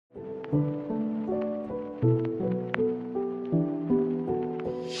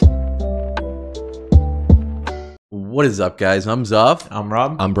What is up, guys? I'm Zuff. I'm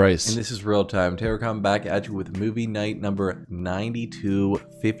Rob. I'm Bryce. And this is Real Time. Today we're coming back at you with movie night number 92,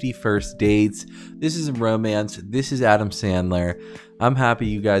 51st Dates. This is a romance. This is Adam Sandler. I'm happy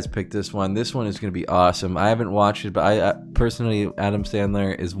you guys picked this one. This one is going to be awesome. I haven't watched it, but I personally, Adam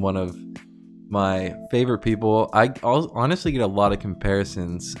Sandler is one of my favorite people. I'll honestly get a lot of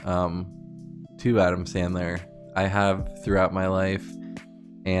comparisons to Adam Sandler. I have throughout my life.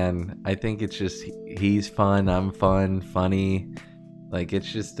 And I think it's just, he's fun, I'm fun, funny. Like,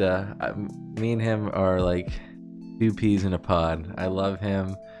 it's just, me and him are like two peas in a pod. I love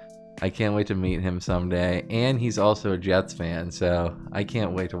him. I can't wait to meet him someday. And he's also a Jets fan, so I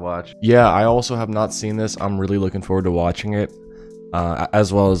can't wait to watch. Yeah, I also have not seen this. I'm really looking forward to watching it.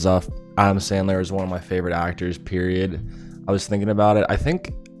 As well as Adam Sandler is one of my favorite actors, period. I was thinking about it. I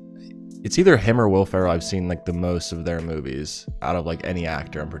think it's either him or Will Ferrell I've seen like the most of their movies out of like any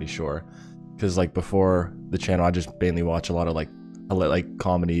actor, I'm pretty sure. Because like before the channel, I just mainly watch a lot of like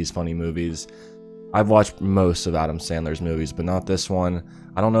comedies, funny movies. I've watched most of Adam Sandler's movies, but not this one.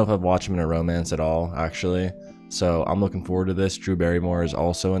 I don't know if I've watched him in a romance at all, actually. So I'm looking forward to this. Drew Barrymore is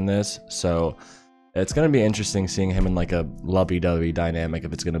also in this. So it's going to be interesting seeing him in like a lovey-dovey dynamic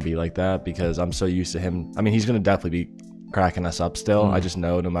if it's going to be like that, because I'm so used to him. I mean, he's going to definitely be cracking us up still. I just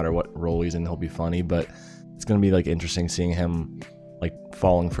know no matter what role he's in, he'll be funny, but it's gonna be like interesting seeing him like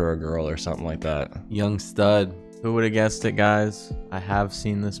falling for a girl or something like that. Young stud. Who would have guessed it, guys? I have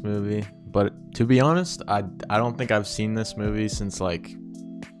seen this movie, but to be honest, I don't think I've seen this movie since like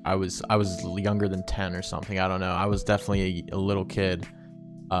I was younger than 10 or something. I don't know. I was definitely a little kid.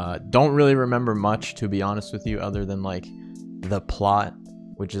 Don't really remember much, to be honest with you, other than like the plot,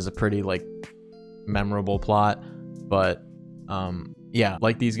 which is a pretty like memorable plot. But yeah,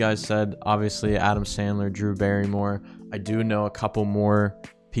 like these guys said, obviously Adam Sandler, Drew Barrymore. I do know a couple more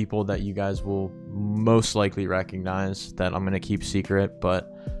people that you guys will most likely recognize that I'm gonna keep secret. But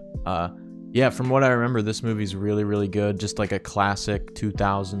yeah, from what I remember, this movie's really, really good. Just like a classic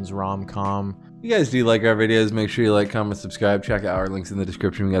 2000s rom-com. If you guys do like our videos, make sure you like, comment, subscribe. Check out our links in the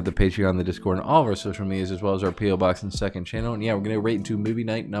description. We got the Patreon, the Discord, and all of our social medias, as well as our P.O. Box and second channel. And yeah, we're going to rate into movie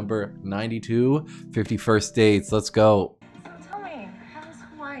night number 92, 51st Dates. Let's go. So tell me, how was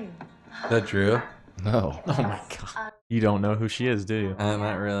Hawaii? Is that Drew? No. Oh my god. You don't know who she is, do you?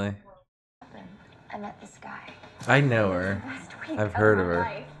 Not really. I met this guy. I know her. Last week I've heard of her.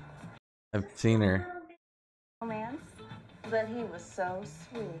 life. I've seen her. Romance, but he was so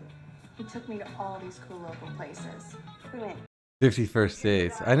sweet. He took me to all these cool local places. We went. 51st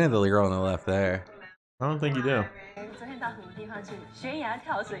Dates. I know the girl on the left there. I don't think you do. 昨天到什么地方去？悬崖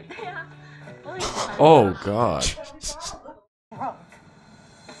跳水。对呀，我很喜欢。 Oh god. Broke.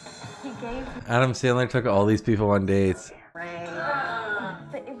 He gave me Adam Sandler took all these people on dates. rain.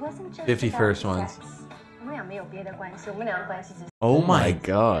 But it wasn't just 51st about ones. sex. 我们俩没有别的关系，我们俩的关系只是。 Oh My my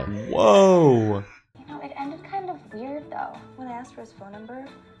god. Whoa. You know, it ended kind of weird though. When I asked for his phone number,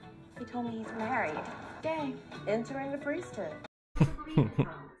 he told me he's married. Gay. Entering the priesthood.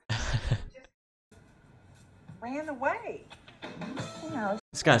 Ran away. You know,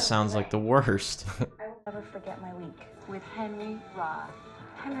 This guy sounds like the worst. I'll never forget my week with Henry Roth.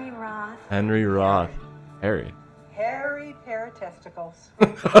 Henry Roth. Henry Roth. Harry. Hairy pair of testicles.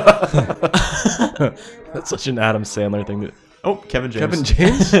 That's such an Adam Sandler thing to... Oh, Kevin James. Kevin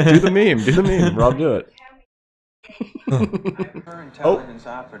James? Do the meme. Do the meme. Rob, do it. Her intelligence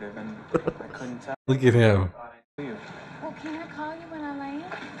operative, and I couldn't tell Look at him. you. Well, can I call you when I land?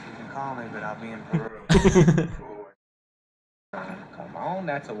 You can call me, but I'll be in Peru. Come on,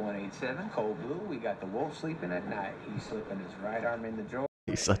 that's a 187 cold blue. We got the wolf sleeping at night. He's slipping his right arm in the drawer.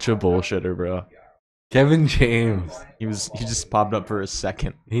 He's such a bullshitter, bro. Kevin James. He just popped up for a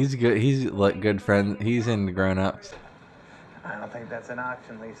second. He's good. He's like good friend. He's in Grown Ups. I don't think that's an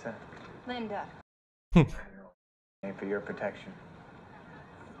option, Lisa. Linda. Ain't for your protection.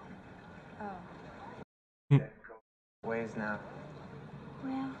 Oh. Ways now.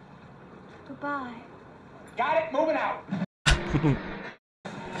 Well, goodbye. Got it. Moving out.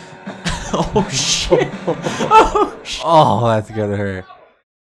 Oh shit. Oh, that's gonna hurt.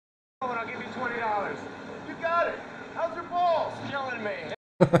 Oh, and I'll give you $20. You got it. How's your balls? Killing me.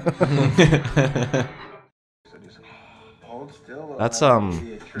 So just hold still. That's,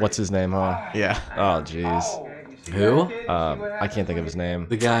 what's his name, huh? Yeah. Oh, jeez. Who? I can't think of his name.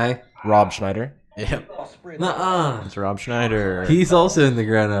 The guy? Rob Schneider. Yep. Nuh-uh. It's Rob Schneider. He's also in the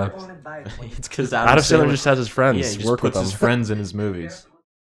Grown Ups. It's because Adam Sandler just has his friends yeah, he just work with puts him. his friends in his movies.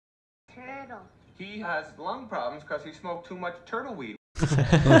 Turtle. He has lung problems because he smoked too much turtle weed.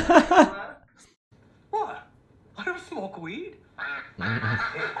 What? I don't smoke weed.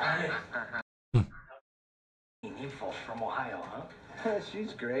 info from Ohio, huh?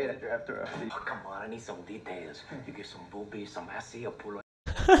 She's great. I draft her. Oh, come on, I need some details. You get some boobies, some assy, a pull.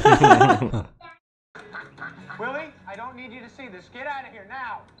 Willie, I don't need you to see this. Get out of here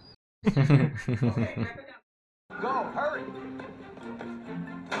now. Go, hurry.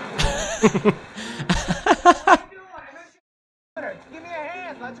 Give me a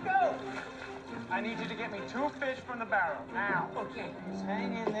hand. Let's go. I need you to get me 2 fish from the barrel now. Okay. Just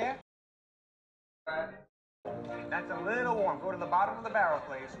hang in there. That's a little warm. Go to the bottom of the barrel,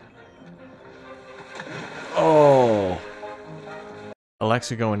 please. Oh.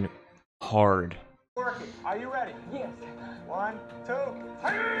 Alexa going hard. Work it. Are you ready? Yes. 1, 2,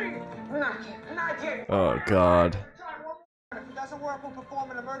 3. Not yet. Oh God. If it doesn't work, we'll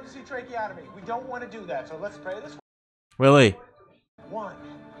perform an emergency tracheotomy. We don't want to do that, so let's try this. Willie. 1,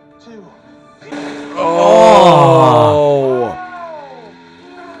 2. Oh.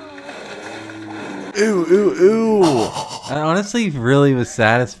 Ooh, ooh, ooh. That honestly really was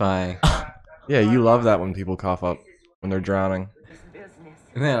satisfying. Yeah, you love that when people cough up when they're drowning.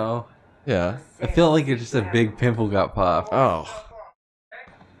 No. Yeah. I feel like it's just a big pimple got popped. Oh.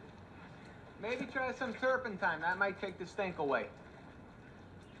 Maybe try some turpentine. That might take the stink away.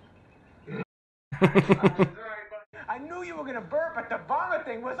 I knew you were gonna burp, but the vomit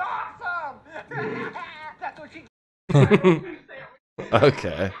thing was awesome. That's what she.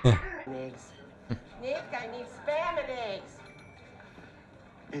 Okay. Nick, I need spam and eggs.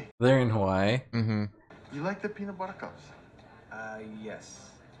 They're in Hawaii. Mm-hmm. You like the peanut butter cups? Yes.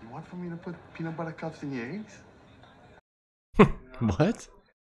 You want for me to put peanut butter cups in your eggs? What?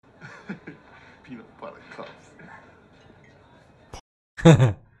 Peanut butter cups.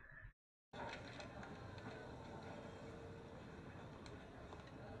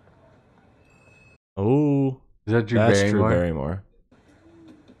 Oh. Is that Drew That's Barrymore? Drew Barrymore.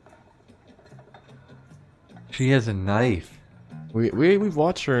 She has a knife. We've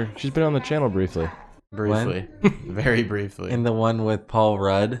watched her. She's been on the channel briefly. Briefly. Very briefly. In the one with Paul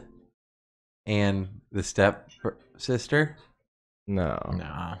Rudd and the step sister. No.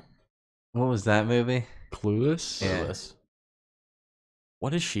 Nah. What was that movie? Clueless? Yeah. Clueless.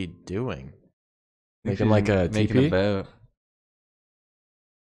 What is she doing? Making like a making a teepee? boat.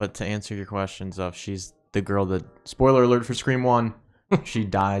 But to answer your questions, Zuff, she's the girl that, spoiler alert for Scream 1, she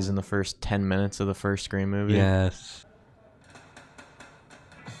dies in the first 10 minutes of the first Scream movie. Yes.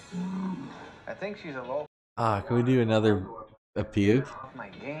 I think she's a low. Ah, can we do another puke? My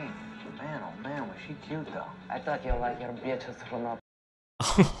game. Man, oh man, was she cute though. I thought you like your bitches from up.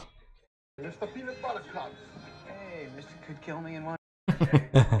 Mr. Peanut Butter Cups. Hey, Mr. Could kill me in one.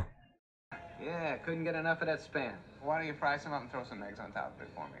 Yeah, couldn't get enough of that spam. Why don't you fry some up and throw some eggs on top of it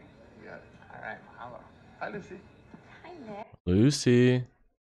for me? You got it. All right, mahalo. Hi, Lucy. Hi, Nick. Lucy.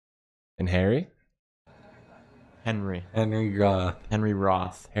 And Harry? Henry. Henry Roth. Henry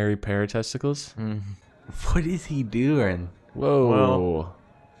Roth. Harry Paratesticles? Mm. What is he doing? Whoa. Well.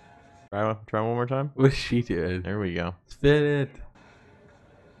 Try one more time. What's she doing? There we go. Spit it.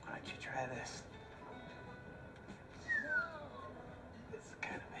 Why don't you try this? It's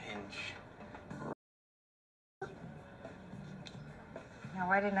kind of a hinge. Now,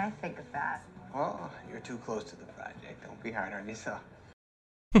 why didn't I think of that? Well, you're too close to the project. Don't be hard on yourself.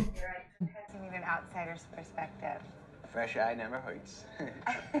 You're right. You need an outsider's perspective. Fresh eye never hurts.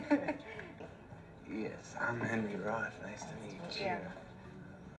 Yes, I'm Henry Roth. Nice to meet you. Yeah.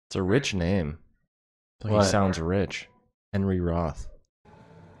 It's a rich name. Like, he What? sounds rich. Henry Roth.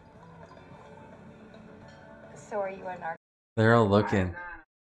 So are you a narc? They're all looking.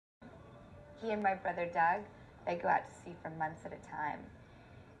 He and my brother Doug, they go out to sea for months at a time.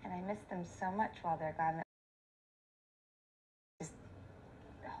 And I miss them so much while they're gone that just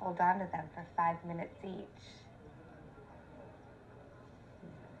hold on to them for 5 minutes each.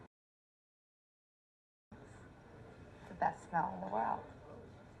 It's the best smell in the world.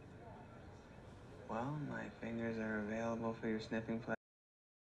 Well, my fingers are available for your sniffing pleasure.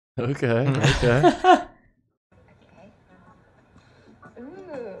 Okay, okay. Okay.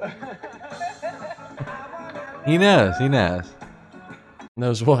 Ooh. He knows. He knows.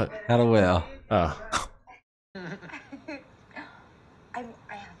 Knows what? How to whale. Oh. I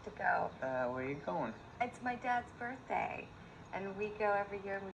have to go. Where are you going? It's my dad's birthday. And we go every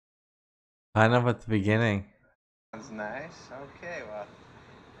year. Find out at the beginning. Sounds nice. Okay, well,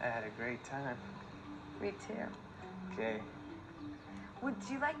 I had a great time. We too. Okay. Would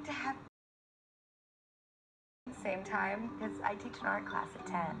you like to have same time? Because I teach an art class at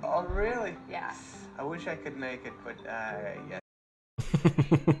 10. Oh, really? Yeah. I wish I could make it, but, yeah.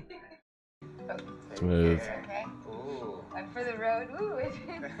 Smooth. Okay. Ooh. I'm for the road. road. Ooh,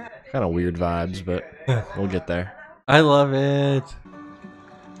 Kind of weird vibes, but we'll get there. I love it.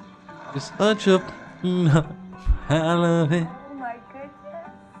 Just such a I love it. Oh my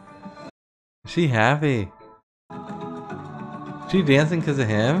goodness. Is she happy? She dancing because of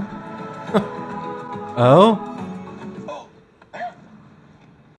him? Oh?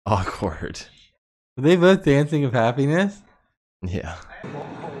 Awkward. Are they both dancing of happiness? Yeah.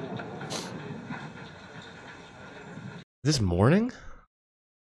 This morning?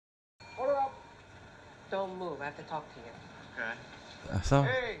 Order up. Don't move. I have to talk to you. Okay. So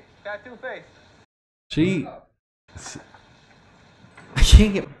Hey, got two-face. she. I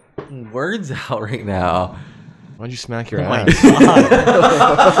can't get words out right now. Why'd you smack your Oh my ass? god.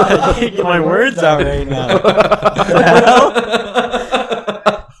 I can't get my words out right now.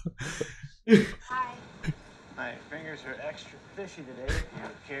 Hi. My fingers are extra fishy today. If you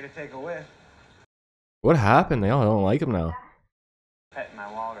care to take a whiff. What happened? They all don't like him now. Petting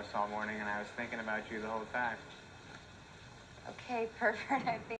my walrus all morning, and I was thinking about you the whole time. Okay, pervert.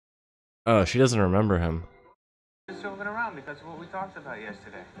 I think. Oh, she doesn't remember him. Just moving around because of what we talked about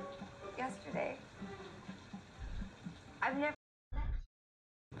yesterday. Yesterday. I've never.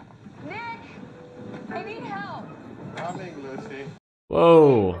 Nick! I need help! Coming, Lucy.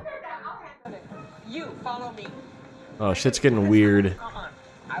 Whoa. You follow me. Oh, shit's getting weird. Come on.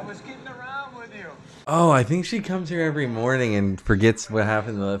 I was kidding around with you. Oh, I think she comes here every morning and forgets what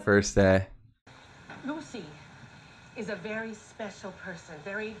happened the first day. Lucy is a very special person,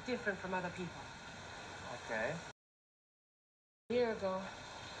 very different from other people. Okay. A year ago,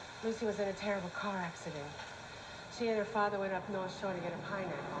 Lucy was in a terrible car accident. She and her father went up North Shore to get a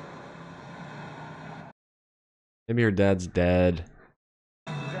pineapple. Maybe her dad's dead.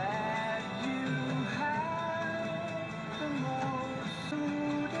 That you have the most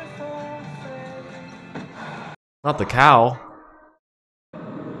beautiful face. Not the cow.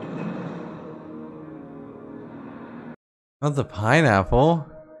 Not the pineapple.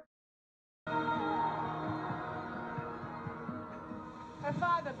 Her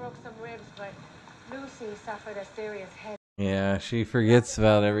father broke some ribs, but Lucy suffered a serious head. Yeah, she forgets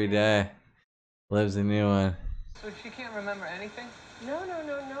about every day. Lives a new one. So she can't remember anything? No.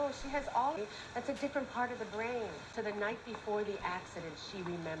 She has all. That's a different part of the brain. So the night before the accident, she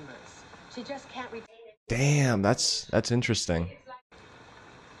remembers. She just can't retain it. Damn, that's interesting.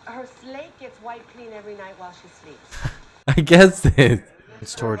 Her slate gets wiped clean every night while she sleeps. I guess it.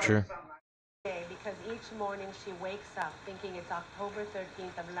 It's torture. Because each morning she wakes up thinking it's October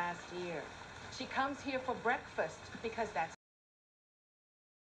 13th of last year. She comes here for breakfast because that's.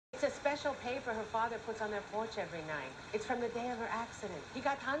 It's a special paper her father puts on their porch every night. It's from the day of her accident. He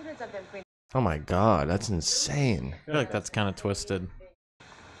got hundreds of them printed Oh my god, that's insane. I feel like that's kind of twisted.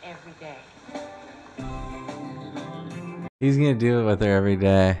 every day. He's gonna do it with her every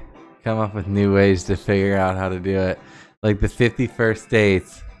day. Come up with new ways to figure out how to do it. Like the 51st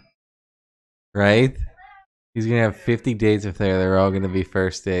dates. Right? He's gonna have 50 dates with her. They're all gonna be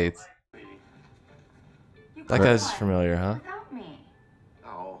first dates. You That got guy's one familiar, huh? Without me.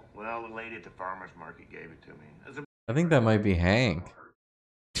 Oh, well, the lady at the farmer's market gave it to me. It's a I think that might be Hank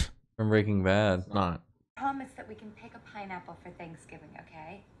from Breaking Bad. Not. Promise that we can pick a pineapple for Thanksgiving,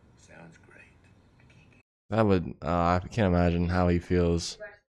 okay? sounds great. That would, I can't imagine how he feels.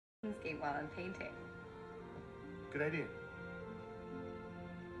 Game while I'm painting. Good idea.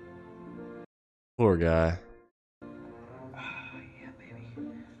 Poor guy. Yeah, baby.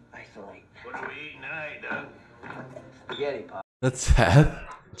 Isolate. What are we eating tonight, Doug? Spaghetti, Pop. That's Seth.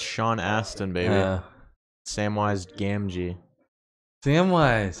 It's Sean Astin, baby. Samwise Gamgee.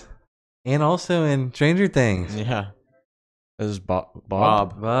 Samwise. And also in Stranger Things. Yeah. This is Bob.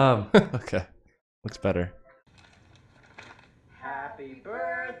 Bob. Okay. Looks better. Happy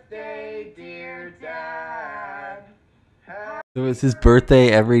birthday, dear Dad. So it's his birthday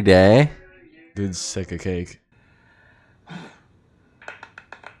every day? Dude's sick of cake.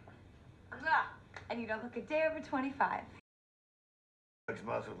 And you don't look a day over 25. Doug's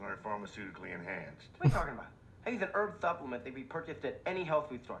muscles aren't pharmaceutically enhanced. What are you talking about? I use an herb supplement they be purchased at any health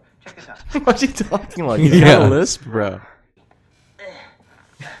food store. Check this out. What's he talking like? You Yeah. got a lisp, bro.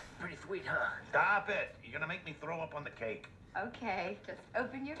 Pretty sweet, huh? Stop it! You're gonna make me throw up on the cake. Okay, just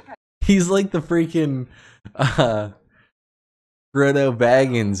open your present. He's like the freaking Frodo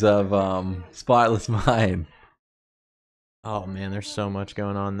Baggins of Spotless Mind. Oh man, there's so much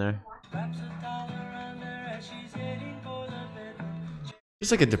going on there. It's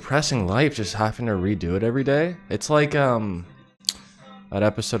like a depressing life, just having to redo it every day. It's like that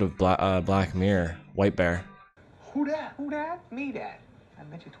episode of Black Mirror, White Bear. Who that? Who that? Me that. I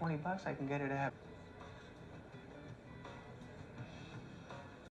bet you $20 I can get her to have.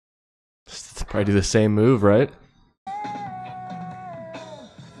 Probably do the same move, right? You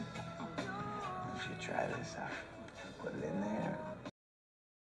should try this out. Put it in there.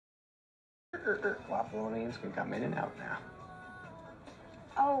 Waffle can come in and out now.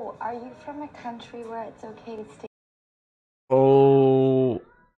 Oh, are you from a country where it's okay to stay? Oh.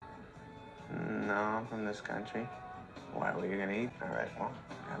 No, I'm from this country. Why were you gonna eat? All right, well,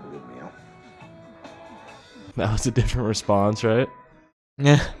 have a good meal. That was a different response, right?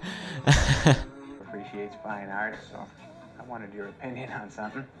 Yeah. Appreciates fine art, so I wanted your opinion on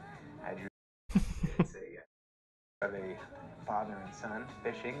something. I drew it's of a father and son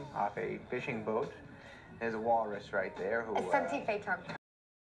fishing off a fishing boat. There's a walrus right there who. Santi Fei Tong.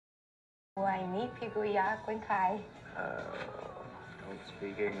 Why need Piguya Kun Kai? Don't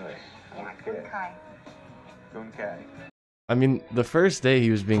speak English. Yeah, Kun Kai. Kun Kai. I mean, the first day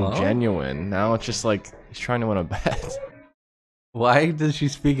he was being Huh? genuine. Now it's just like he's trying to win a bet. Why does she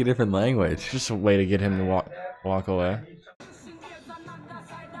speak a different language? Just a way to get him to walk away.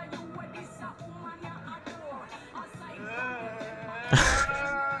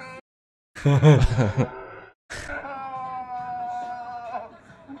 I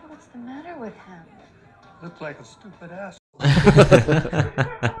wonder what's the matter with him. Look like a stupid ass.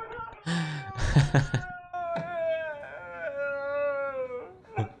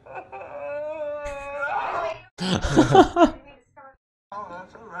 Oh,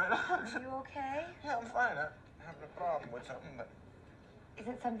 that's all right. Are you okay? Yeah, I'm fine. I'm having a problem with something, but Is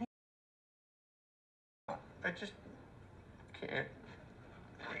it something? I just can't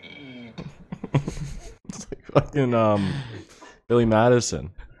read. It's like fucking Billy Madison.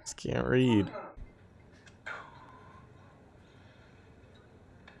 Just can't read.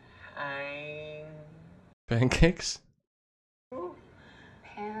 Pancakes?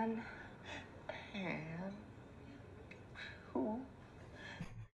 Pan.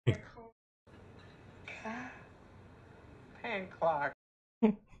 Pan clock.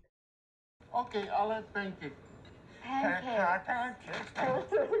 Okay, I'll have pancake. Pancake.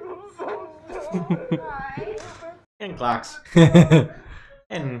 Pancakes. Right. And clocks.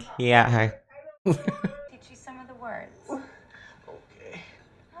 And yeah. Teach you some of the words. Okay.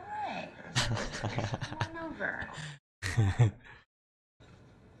 All right. Come on over.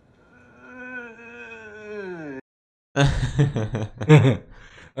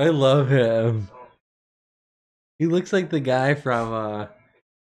 I love him. He looks like the guy from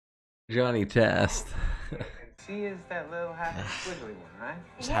Johnny Test. She is that little happy squiggly one, right?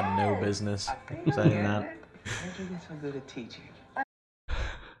 Just had no Yes. business I figured saying it. that. Where'd you get so good at teaching?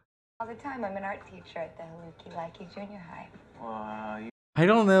 All the time. I'm an art teacher at the Haluki Laiki Junior High. Well, you I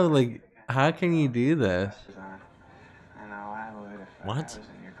don't know, like, how can you do this? I know I would if I What? was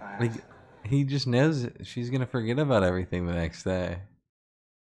in your class. Like, he just knows she's gonna forget about everything the next day.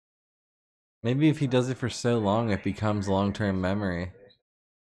 Maybe if he does it for so long, it becomes long-term memory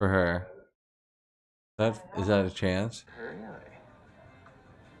for her. Is that a chance? Really?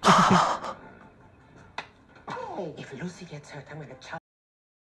 If Lucy gets hurt, I'm gonna chop.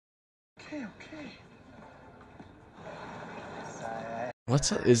 Okay, okay.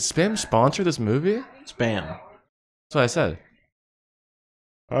 Is Spam sponsor this movie? Spam. That's what I said.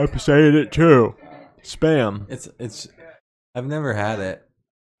 I'm saying it too. Spam. It's. I've never had it.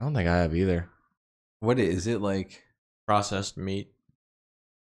 I don't think I have either. What is it like? Processed meat. I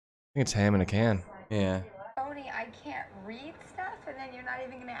think it's ham in a can. Yeah. Tony, I can't read stuff, and then you're not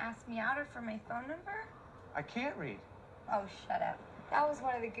even gonna ask me out or for my phone number? I can't read. Oh, shut up. That was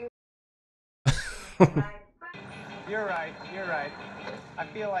one of the goofy. You're right. You're right. I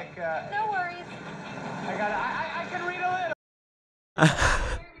feel like No worries. I can read a little.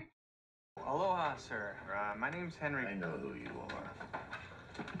 Aloha, sir. My name's Henry. I know who you are.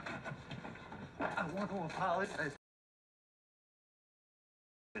 I want to apologize.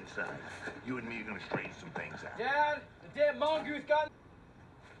 Son, you and me are gonna straighten some things out. Dad, the damn mongoose got.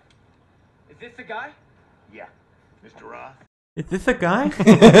 Is this the guy? Yeah. Mr. Roth? Is this a guy?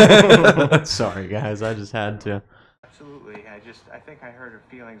 Sorry, guys. I just had to. Absolutely. I think I hurt her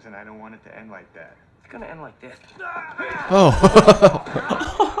feelings, and I don't want it to end like that. It's gonna end like this.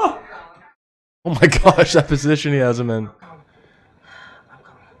 Oh. Oh my gosh, that position he has him in.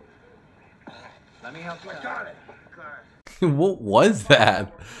 Let me help you. Got it. What was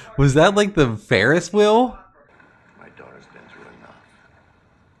that? Was that like the Ferris wheel? My daughter's been through enough.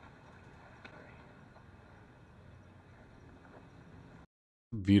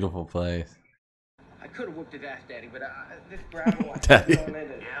 Beautiful place. I could have whooped his ass, Daddy, but this gravel. Daddy.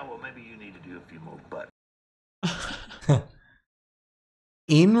 Yeah, well, maybe you need to do a few more butt.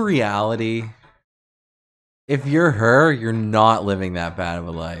 In reality, if you're her, you're not living that bad of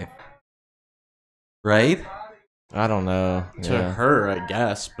a life. right? I don't know. To Yeah. her, I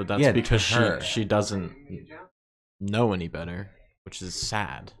guess, but that's Yeah, to because her. she doesn't know any better, which is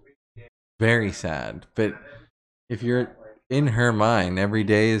sad. Very sad. But if you're in her mind, every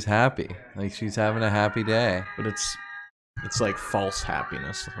day is happy. Like she's having a happy day. But it's like false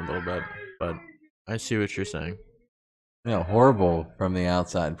happiness a little bit. But I see what you're saying. You know, horrible from the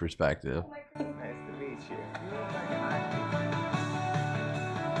outside perspective. Nice to meet you.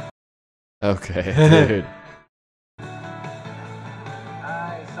 Okay, dude.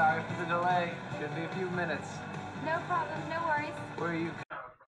 Hi, sorry for the delay. Should be a few minutes. No problem, no worries. Where are you?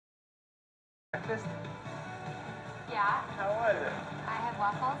 Breakfast? Yeah, How was it? I had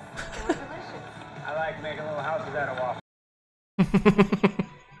waffles. They were delicious. I like making little houses out of waffles.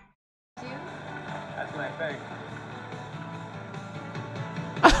 Do you? That's my thing.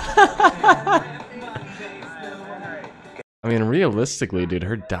 I mean, realistically, dude,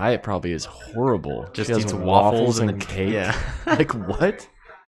 her diet probably is horrible. Just She has eats waffles and and cake. yeah. Like what?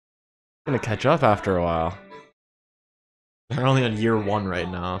 Gonna catch up after a while. They're only on year 1 right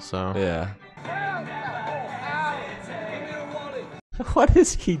now, so. Yeah. What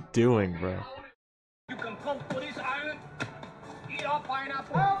is he doing, bro? You can come to this island, eat our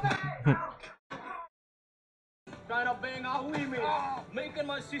pineapple. Trying to bang out with me. Making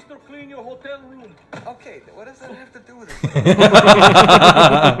my sister clean your hotel room. Okay, what does that have to do with it?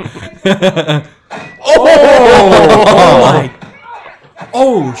 Oh my!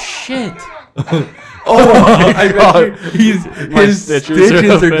 Oh shit! Oh my god! His stitches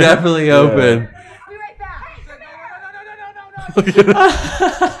are open. definitely open. Be right back.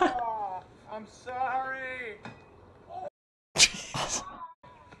 Oh, I'm sorry.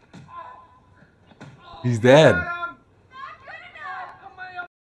 He's dead.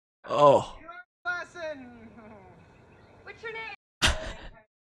 Oh. Lesson. What's your name?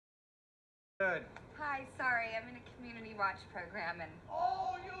 Good. Hi, sorry, I'm in a community watch program and...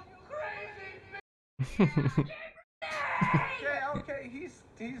 Oh, you crazy Okay,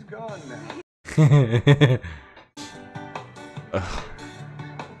 he's gone now.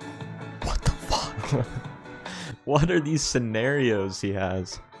 What the fuck? What are these scenarios he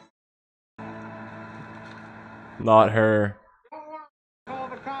has? Not her. Call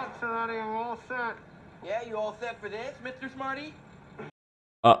the cops, honey. I'm all set. Yeah, you all set for this, Mr. Smarty?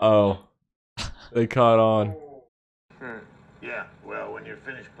 Uh-oh. They caught on. Yeah, well, when you're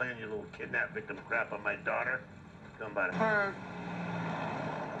finished playing your little kidnap victim crap on my daughter, come by the Her.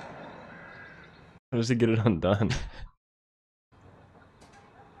 How does he get it undone?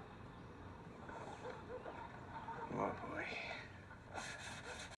 Oh boy.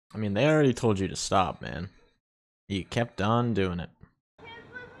 I mean, they already told you to stop, man. You kept on doing it. But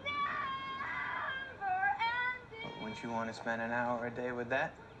wouldn't you want to spend an hour a day with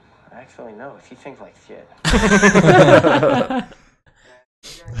that? Actually, no. She thinks like shit.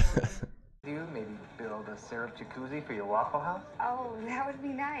 Do you maybe build a syrup jacuzzi for your Waffle House? Oh, that would be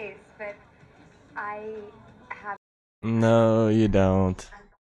nice, but I have... No, you don't.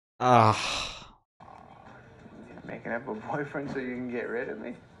 Ah. You're making up a boyfriend so you can get rid of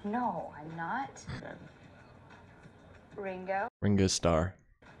me? No, I'm not. Ringo. Ringo Starr.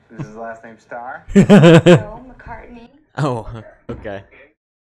 Is his last name Star? No, McCartney. Oh, okay.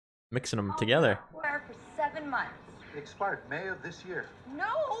 Mixing them together. For 7 months. It expired May of this year. No.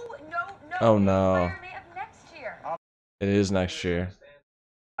 Oh, no. Expire May of next year. It is next year.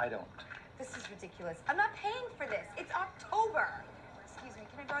 I don't. This is ridiculous. I'm not paying for this. It's October. Excuse me,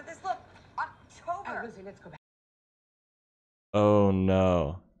 can I borrow this? Look, October. Lizzie, let's go back. Oh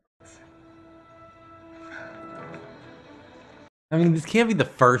no. I mean, this can't be the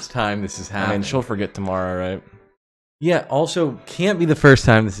first time this has I happened. mean, she'll forget tomorrow, right? Yeah, also, can't be the first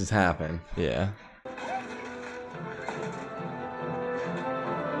time this has happened. Yeah.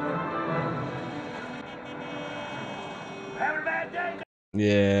 Having a bad day?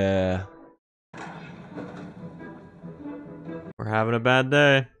 Yeah. We're having a bad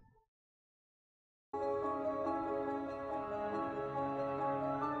day.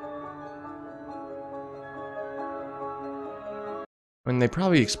 I mean, they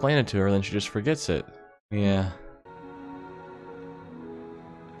probably explain it to her, then she just forgets it. Yeah.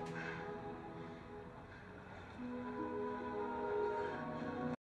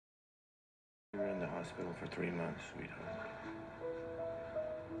 You were in the hospital for 3 months, sweetheart.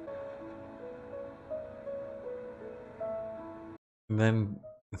 And then,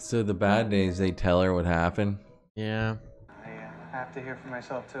 so the bad days, they tell her what happened. Yeah. I have to hear for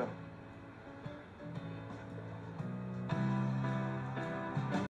myself, too.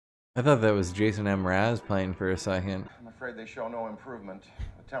 I thought that was Jason M. Mraz playing for a second. I'm afraid they show no improvement.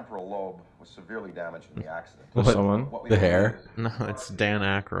 The temporal lobe was severely damaged in the accident. What, someone? The hair? No, it's Dan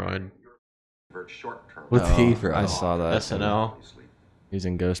Aykroyd. Short-term. With teeth, I saw that. SNL. He's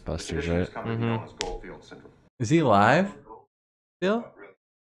in Ghostbusters, right? Mm-hmm. Is he alive? Still?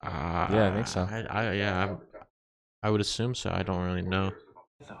 Yeah, I think so. I would assume so. I don't really know.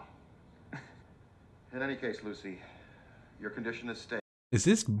 In any case, Lucy, your condition is stable. Is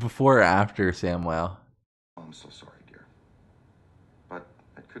this before or after Samwell? I'm so sorry, dear. But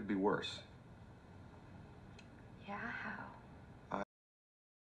it could be worse. Yeah, how?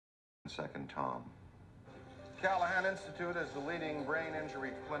 Second, Tom. Callahan Institute is the leading brain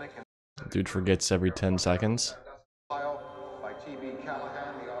injury clinic in Dude forgets every 10 seconds. Ohio by TB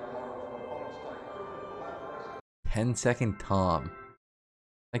Callahan, the automotive components type. 10-second Tom.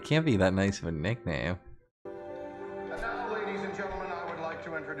 That can't be that nice of a nickname. And now, ladies and gentlemen, I would like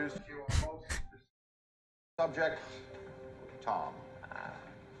to introduce to you our most subject, Tom.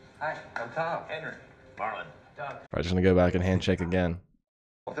 Hi, I'm Tom. Henry. Marlon. Doug. Probably just gonna go back and handshake again.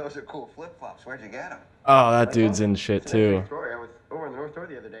 Well, those are cool flip-flops. Where'd you get them? Oh, that dude's in shit too. I was over in the North Shore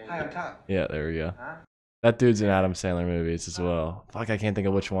the other day. Hi, I'm Tom. Yeah, there we go. Huh? That dude's in Adam Sandler movies as well. Fuck, I can't think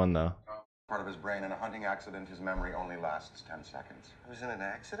of which one though. Part of his brain in a hunting accident. His memory only lasts 10 seconds. I was in an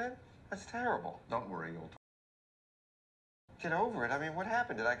accident? That's terrible. Don't worry, you'll get over it. I mean, what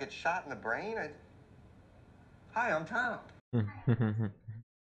happened? Did I get shot in the brain? Hi, I'm Tom.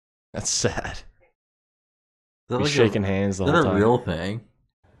 That's sad. Is that He's like shaking hands the Is whole that a time. real thing?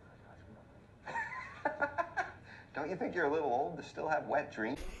 Don't you think you're a little old to still have wet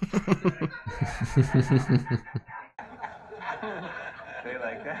dreams? They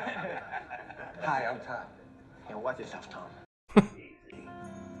like that. Hi, I'm Tom. Yeah, watch yourself, Tom.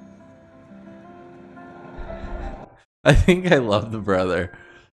 I think I love the brother.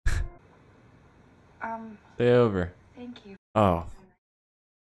 Stay over. Thank you. Oh,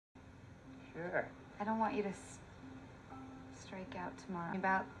 Sure. I don't want you to strike out tomorrow.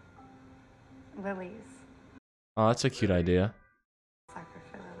 About lilies. oh, that's a cute idea. Sucker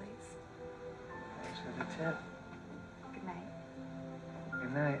for lilies. Thanks for the tip. Good night.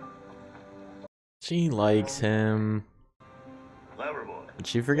 Good night. She likes him, Clever boy. but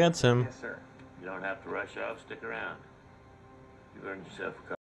she forgets him. Yes, sir. You don't have to rush off. Stick around. You earned yourself a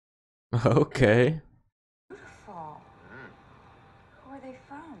couple. Okay. Beautiful. Who are they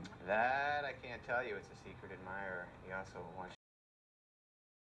from? That I can't tell you. It's a secret admirer. He also wants.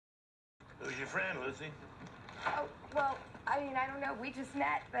 Who's your friend, Lucy? Oh, well, I mean, I don't know. We just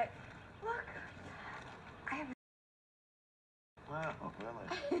met, but look. I have Wow,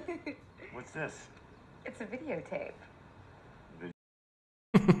 really? What's this? It's a videotape.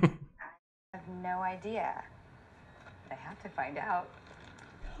 I have no idea. I have to find out.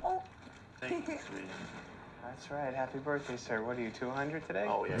 Oh. Thank you, sweetie. That's right. Happy birthday, sir. What are you, 200 today?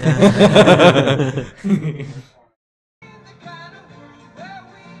 Oh, yeah.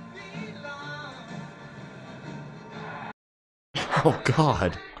 Oh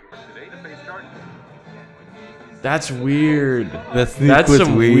God, Today, the face card. that's weird. That's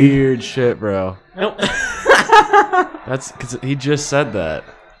Some weird shit, bro. Nope. That's because he just said that.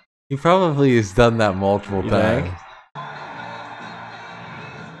 He probably has done that multiple You think? times.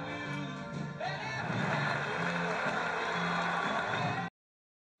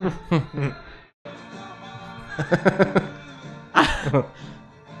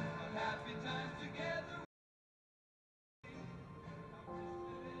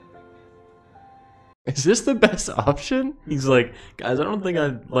 Is this the best option? He's like, guys, I don't think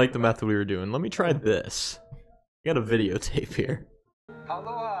I like the method we were doing. Let me try this. I got a videotape here.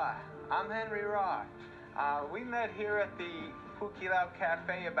 Aloha. I'm Henry Roth. We met here at the Pukilau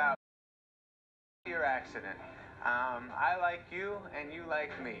Cafe about your accident. I like you and you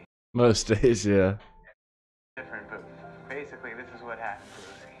like me. Most days, yeah. Different, but basically this is what happened to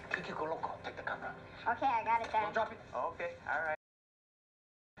Lucy. Take the camera. Okay, I got it done. Drop it. Okay, all right.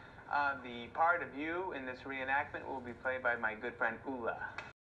 The part of you in this reenactment will be played by my good friend Ula.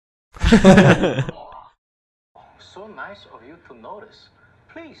 So nice of you to notice.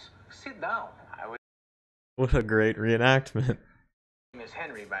 Please, sit down. I would What a great reenactment. Miss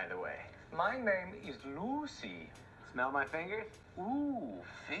Henry, by the way. My name is Lucy. Smell my fingers? Ooh,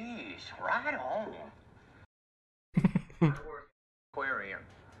 fish. Right on. Aquarium.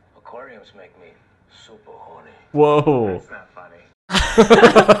 Aquariums make me super horny. Whoa. That's not funny.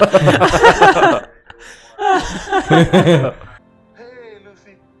 Hey,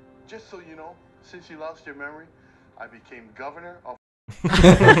 Lucy, just so you know, since you lost your memory, I became governor of...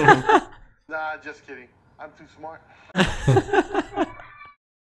 Nah, just kidding. I'm too smart.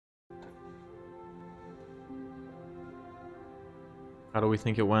 How do we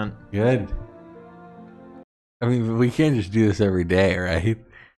think it went? Good. I mean, we can't just do this every day, right?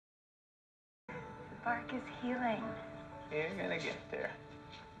 Bark is healing. You're gonna get there.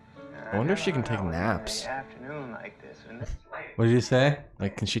 I wonder if she can take naps. Afternoon like this, and What did you say?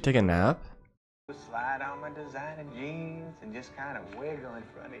 Like, can she take a nap? slide on my designer jeans and just kind of wiggle in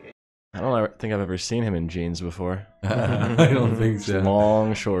front of you. I don't think I've ever seen him in jeans before. I don't think so.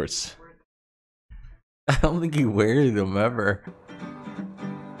 Long shorts. I don't think he wears them ever.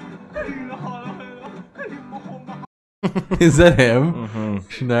 Is that him? Mm-hmm.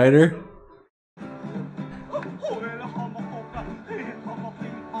 Schneider?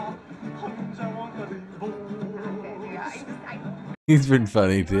 He's been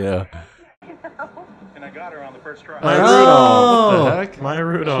funny too. And I got her on the first try. My Oh! Rudolph. What the heck? My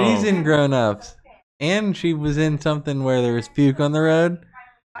Rudolph. She's in Grown Ups. And she was in something where there was puke on the road.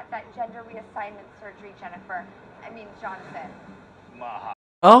 That gender reassignment surgery, Jonathan.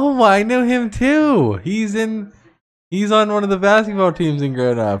 Oh, I know him too. He's on one of the basketball teams in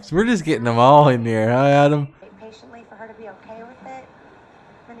Grown Ups. We're just getting them all in here, huh, Adam? Wait patiently for her to be okay with it,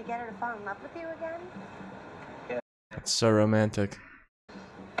 then to get her to fall in love with you again? That's so romantic. You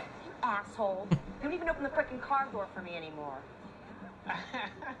asshole. You don't even open the frickin' car door for me anymore. I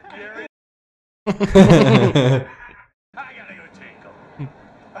gotta go tinkle.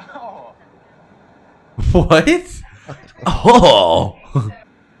 Oh, What? Oh. Do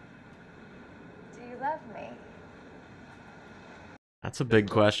you love me? That's a big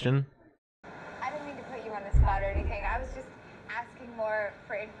question. I didn't mean to put you on the spot or anything. I was just asking more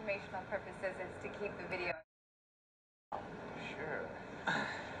for informational purposes as to keep the video. sure.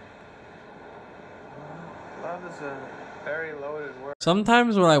 Love is a very loaded word.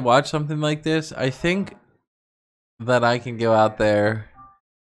 Sometimes when I watch something like this, I think that I can go out there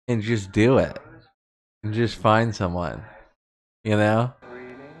and just do it. And just find someone. You know?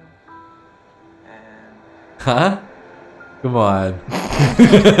 Reading and Huh? Come on.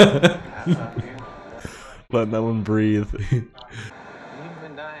 I love you. Letting that one breathe. You've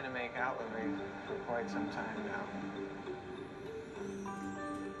been dying to make out with me for quite some time now.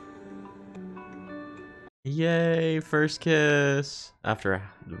 Yay, first kiss. After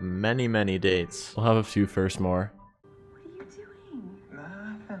many, many dates. We'll have a few first more. What are you doing?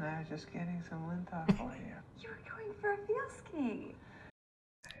 Nothing, I was just getting some lint off for you. You were going for a field ski.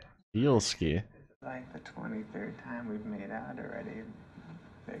 Eel ski. This is like the 23rd time we've made out already.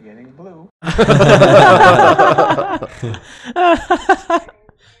 They're getting blue. The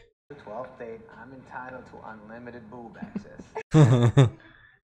 12th date, I'm entitled to unlimited boob access.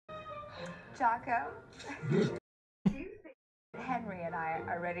 Jocko, do you think Henry and I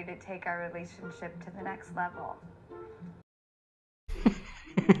are ready to take our relationship to the next level?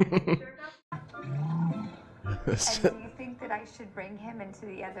 And do you think that I should bring him into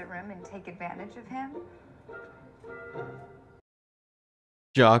the other room and take advantage of him?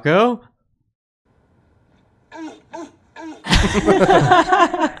 Jocko?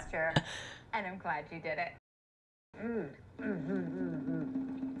 Gesture, and I'm glad you did it.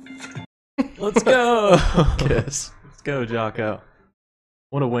 Let's go. Kiss. Let's go, Jocko.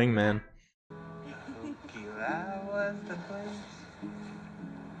 What a wingman. That was the place.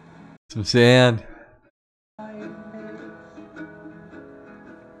 Some sand. We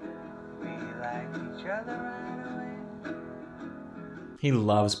liked each other right away. He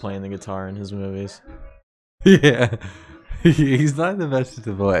loves playing the guitar in his movies. Yeah. He's not the best at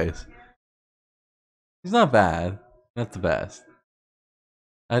the voice. He's not bad. Not the best.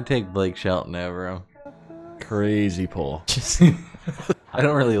 I'd take Blake Shelton over him. Crazy pull. I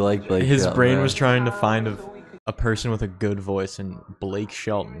don't really like Blake His Shelton. brain though. was trying to find a person with a good voice, and Blake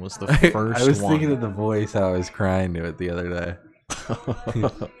Shelton was the first I was one. thinking of the voice I was crying to it the other day.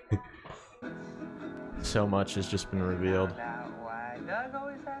 So much has just been revealed. Now, why Doug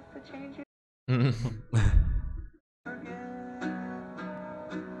always has to change it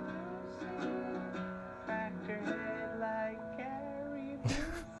Cracked her head like Carrie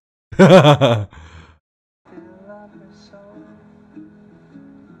Busey. Still love her so, and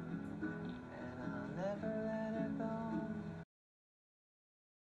I'll never let her go.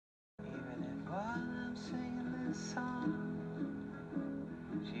 Even if while I'm singing this song,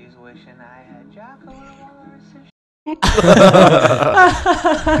 she's wishing I had Jocko and Walrus and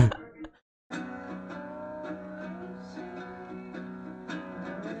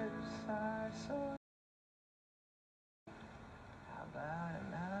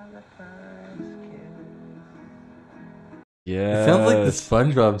Yeah. It sounds like the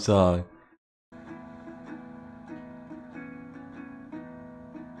SpongeBob song.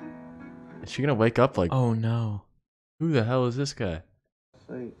 Is she gonna wake up like, Oh no. who the hell is this guy?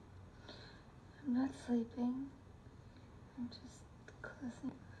 asleep. I'm not sleeping. I'm just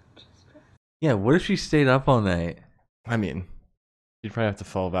closing. Just resting. Yeah, what if she stayed up all night? I mean, she'd probably have to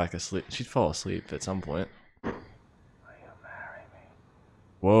fall back asleep. She'd fall asleep at some point. Will you marry me?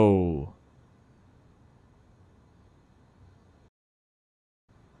 Whoa.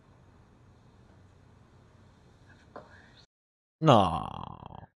 Of course. No.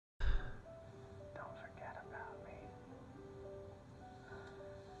 Don't forget about me.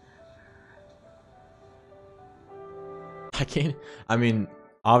 I can't. I mean,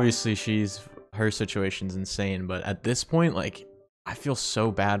 obviously her situation's insane, but at this point, like, I feel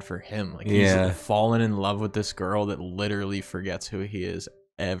so bad for him. Like, he's Yeah. fallen in love with this girl that literally forgets who he is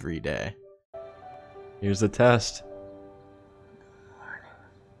every day. Here's the test.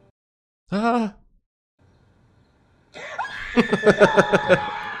 Ah.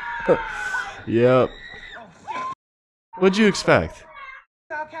 Yep. What'd you expect?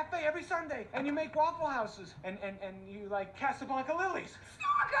 Our cafe every Sunday, and you make Waffle Houses, and you like Casablanca lilies.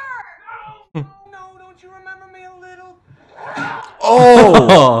 Stalker! No, don't you remember me a little?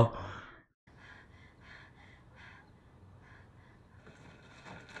 Oh!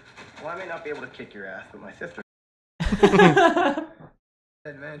 Well, I may not be able to kick your ass, but my sister.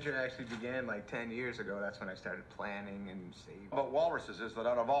 Adventure actually began like 10 years ago. That's when I started planning and saving. About walruses is that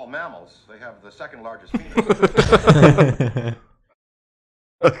out of all mammals, they have the second largest penis.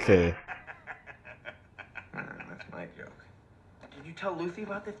 Okay. That's my joke. Did you tell Lucy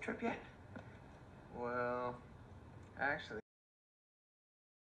about this trip yet? Well, actually,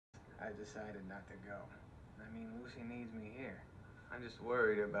 I decided not to go. I mean, Lucy needs me here. I'm just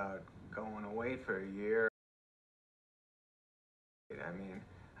worried about going away for a year. I mean,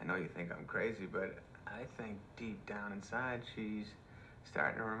 I know you think I'm crazy, but I think deep down inside she's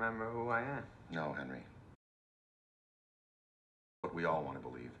starting to remember who I am. No, Henry. What we all want to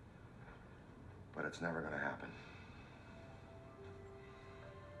believe. But it's never going to happen.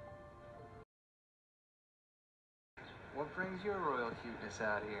 What brings your royal cuteness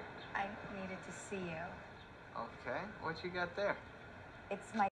out here? I needed to see you. Okay, what you got there?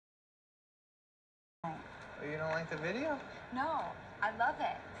 It's my. Oh, you don't like the video? No, I love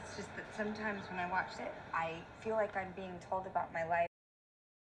it. It's just that sometimes when I watch it, I feel like I'm being told about my life.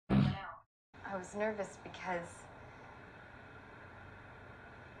 I was nervous because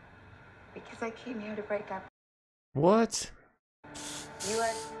I came here to break up. What? You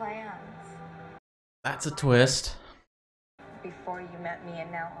had plans That's a twist. before you met me,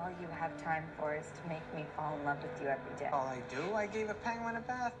 and now all you have time for is to make me fall in love with you every day. All I do? I gave a penguin a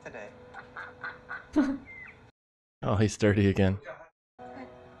bath today. Oh, he's dirty again. But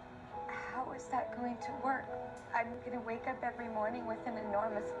how is that going to work? I'm going to wake up every morning with an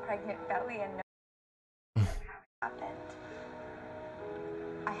enormous pregnant belly and no happened.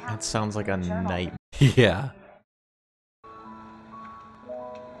 I have That sounds like a journal. nightmare. Yeah.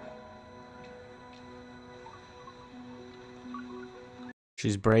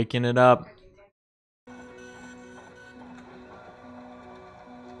 She's breaking it up.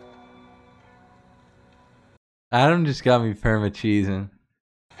 Adam just got me perma-cheesing.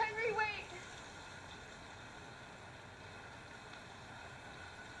 Henry, wait!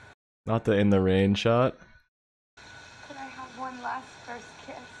 Not the in the rain shot. Could I have one last first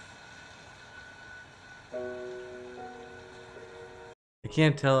kiss? I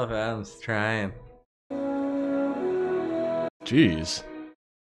can't tell if Adam's trying. Jeez.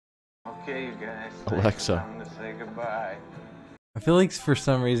 Okay, you guys. Alexa. Time to say goodbye. I feel like for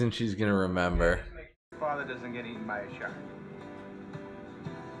some reason she's gonna remember. Father doesn't get eaten by a shark.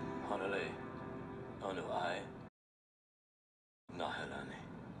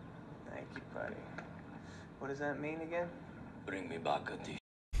 Thank you, buddy. What does that mean again? Bring me back a t-shirt.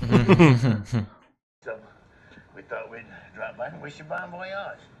 So, we thought we'd drop by and wish you bon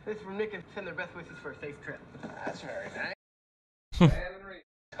voyage. This is from Nick and send their best wishes for a safe trip. That's very nice.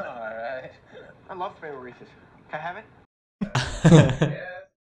 All right. I love spray Reese's. Can I have it?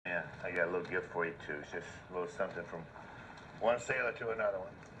 Yeah, I got a little gift for you too. It's just a little something from one sailor to another one.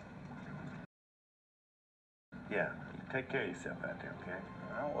 Yeah, take care of yourself out there, okay?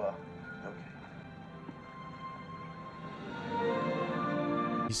 Oh, well. Okay.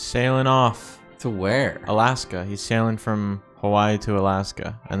 He's sailing off. To where? Alaska. He's sailing from Hawaii to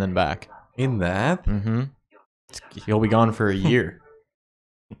Alaska and then back. In that? Mm-hmm. He'll be gone for a year,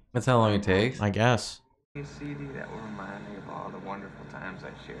 That's how long it takes? I guess. A CD that will remind me of all the wonderful times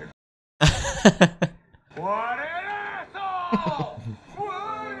I shared. What an asshole!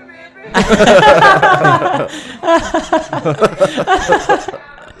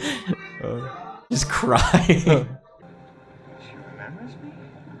 Just crying. She remembers me?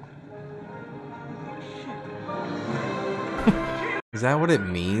 Is that what it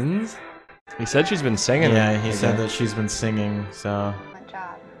means? He said she's been singing. Yeah, he said that she's been singing, so. My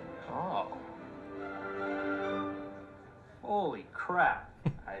job. Oh. Holy crap.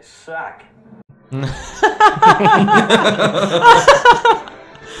 I suck.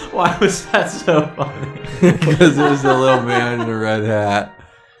 Why was that so funny? Because it was the little man in a red hat.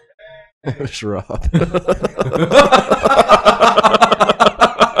 It was Rob.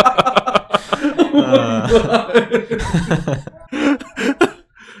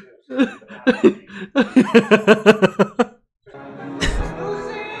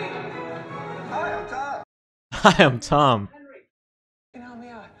 Hi, I'm Tom. Can you help me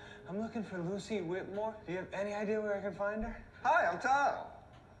out? I'm looking for Lucy Whitmore. Do you have any idea where I can find her? Hi, I'm Tom.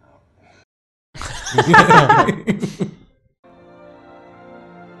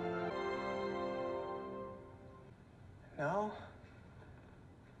 No?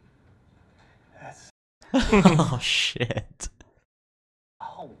 That's... Oh, shit.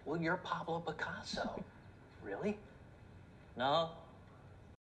 Oh, well, you're Pablo Picasso. Really? No?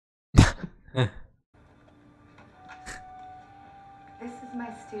 This is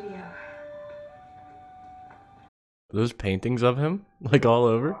my studio. Those paintings of him, like all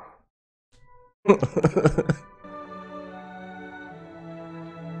over.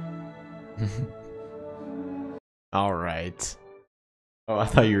 All right. Oh, I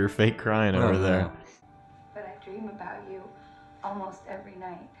thought you were fake crying over there. But I dream about you almost every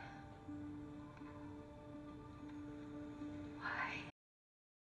night. Why?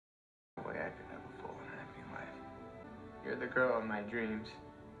 The way I could have a full and happy life. You're the girl of my dreams.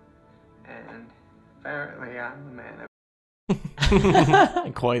 And apparently I'm the man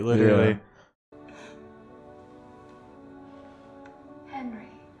of... Quite literally. Henry,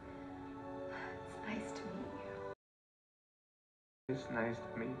 it's nice to meet you. It's nice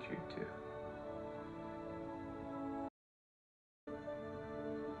to meet you too.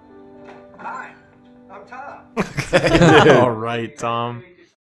 Hi, I'm Tom. All right, Tom.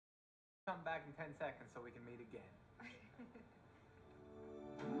 Come back in 10 seconds so we can meet again.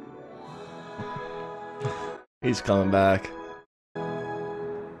 He's coming back.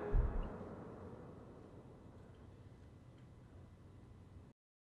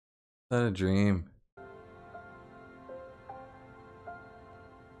 Is that a dream?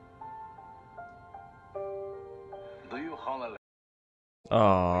 Do you honor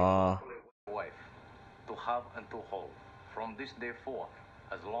Aww. wife to have and to hold from this day forth,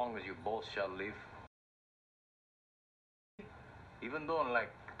 as long as you both shall live? Even though in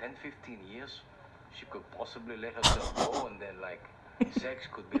like 10-15 years, she could possibly let herself go and then like sex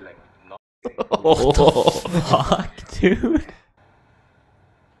could be like not. Fuck, dude.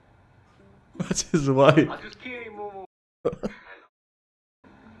 That's his wife. I'm just kidding, Moo.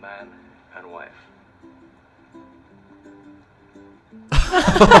 Man and wife.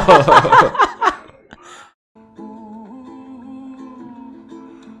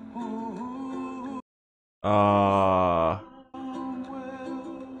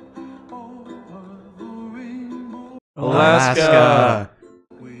 Alaska.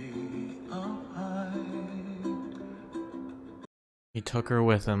 He took her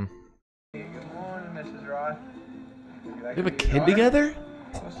with him. Hey, good morning, Mrs. Roth. They have a kid together?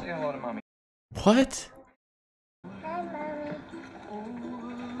 Go say hello to Mommy. What? Hi, Mommy.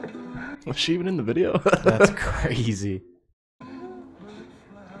 Was she even in the video? That's crazy. Good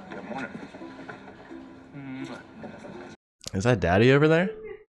morning. Is that Daddy over there?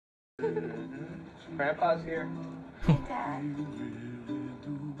 Grandpa's here. Hi, Dad.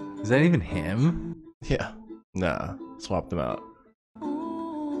 Is that even him? Yeah. Nah. Swap them out.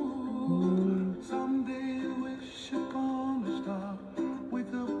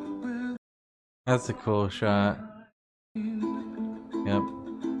 That's a cool shot. Yep.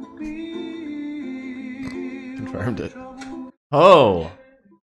 Confirmed it. Oh.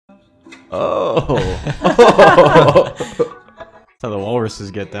 Oh. That's how the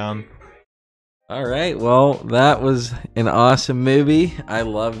walruses get down. All right. Well, that was an awesome movie. I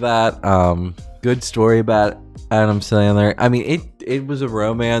love that. Good story about Adam Sandler. I mean, it was a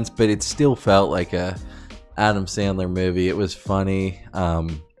romance, but it still felt like a Adam Sandler movie. It was funny.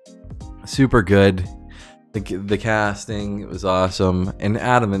 Super good. The casting, it was awesome, and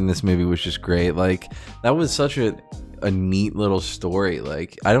Adam in this movie was just great. Like, that was such a neat little story.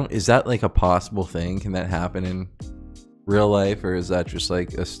 Like, is that like a possible thing? Can that happen in real life, or is that just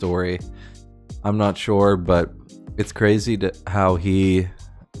like a story? I'm not sure, but it's crazy how he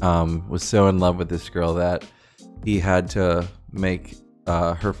was so in love with this girl that he had to make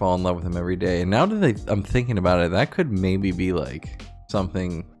her fall in love with him every day. And now that I'm thinking about it, that could maybe be like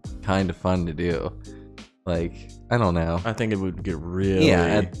something kind of fun to do. Like, I don't know. I think it would get really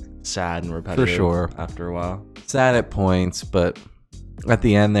sad and repetitive for sure after a while. Sad at points, but at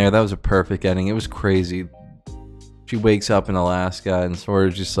the end there, that was a perfect ending. It was crazy. She wakes up in Alaska and sort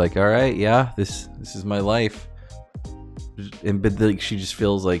of just like, all right, yeah, this is my life. And but like she just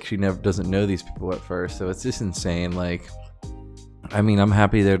feels like she never doesn't know these people at first, so it's just insane. Like, I mean, I'm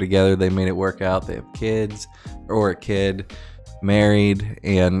happy they're together. They made it work out. They have kids, or a kid, married,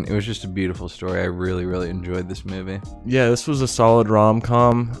 and it was just a beautiful story. I really, really enjoyed this movie. Yeah, this was a solid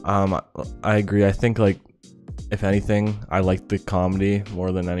rom-com. I agree. I think, like, if anything, I liked the comedy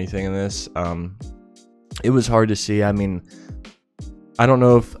more than anything in this. It was hard to see. I mean, I don't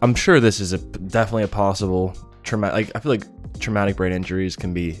know if I'm sure this is definitely a possible traumatic. Like, I feel like traumatic brain injuries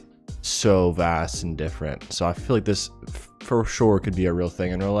can be so vast and different. So I feel like this for sure could be a real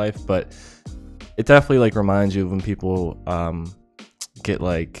thing in real life, but it definitely like reminds you of when people get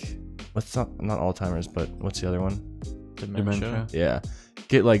like not Alzheimer's, but what's the other one? Dementia. Yeah,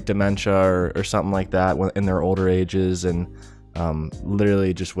 get like dementia or something like that when in their older ages, and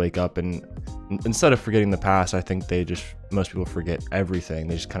literally just wake up and instead of forgetting the past, I think most people forget everything.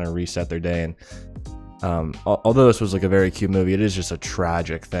 They just kind of reset their day. And although this was like a very cute movie, it is just a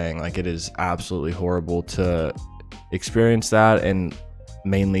tragic thing. Like, it is absolutely horrible to experience that, and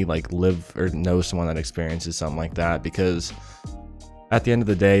mainly like live or know someone that experiences something like that, because at the end of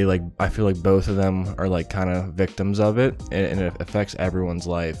the day, like, I feel like both of them are like kind of victims of it, and it affects everyone's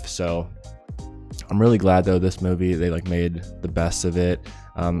life. So I'm really glad though this movie, they like made the best of it.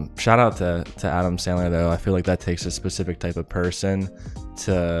 Shout out to Adam Sandler though. I feel like that takes a specific type of person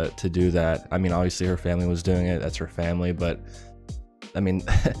to do that. I mean, obviously her family was doing it, that's her family, but I mean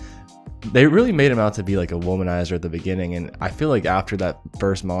they really made him out to be like a womanizer at the beginning, and I feel like after that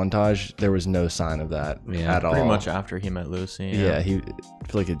first montage there was no sign of that at all. Pretty much after he met Lucy. Yeah, I feel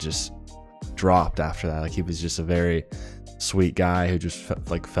like it just dropped after that. Like, he was just a very sweet guy who just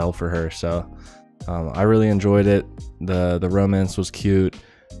fell for her. So I really enjoyed it. The romance was cute.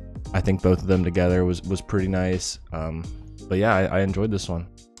 I think both of them together was pretty nice. But yeah, I enjoyed this one.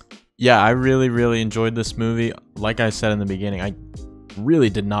 Yeah, I really, really enjoyed this movie. Like I said in the beginning, I really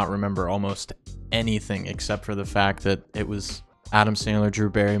did not remember almost anything except for the fact that it was Adam Sandler, Drew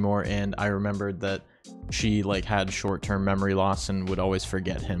Barrymore, and I remembered that she like had short-term memory loss and would always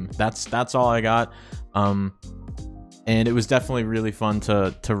forget him. That's all I got. And it was definitely really fun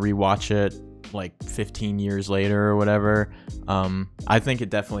to rewatch it like 15 years later or whatever. I think it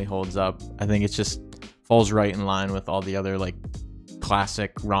definitely holds up. I think it just falls right in line with all the other like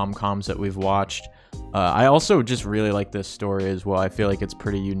classic rom-coms that we've watched. I also just really like this story as well. I feel like it's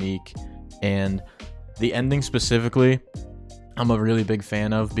pretty unique, and the ending specifically I'm a really big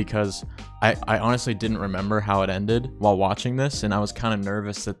fan of, because I honestly didn't remember how it ended while watching this, and I was kind of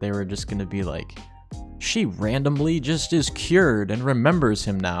nervous that they were just going to be like, she randomly just is cured and remembers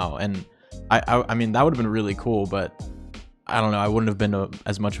him now, and I mean, that would have been really cool, but I don't know, I wouldn't have been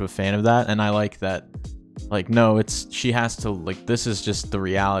as much of a fan of that. And I like that, like, no, she has to, like, this is just the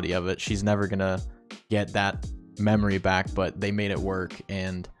reality of it. She's never gonna get that memory back, but they made it work.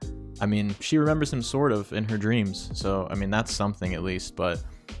 And I mean, she remembers him sort of in her dreams, so I mean, that's something at least. But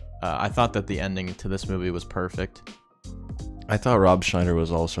I thought that the ending to this movie was perfect. I thought Rob Schneider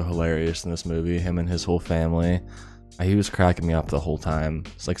was also hilarious in this movie, him and his whole family. He was cracking me up the whole time.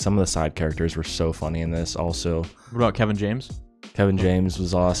 It's like some of the side characters were so funny in this also. What about Kevin James? Kevin James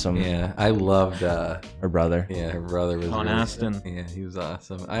was awesome. Yeah, I loved her brother. Yeah, her brother was Con Aston. Yeah, he was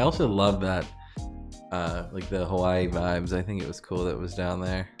awesome. I also loved that like the Hawaii vibes. I think it was cool that it was down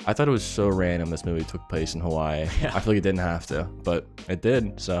there. I thought it was so random this movie took place in Hawaii. Yeah. I feel like it didn't have to, but it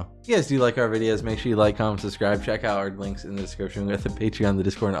did. So if you guys do like our videos, make sure you like, comment, subscribe. Check out our links in the description. We got the Patreon, the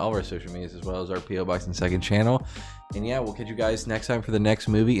Discord, and all of our social medias, as well as our PO Box and second channel. And yeah, we'll catch you guys next time for the next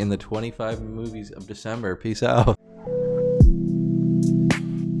movie in the 25 movies of December. Peace out.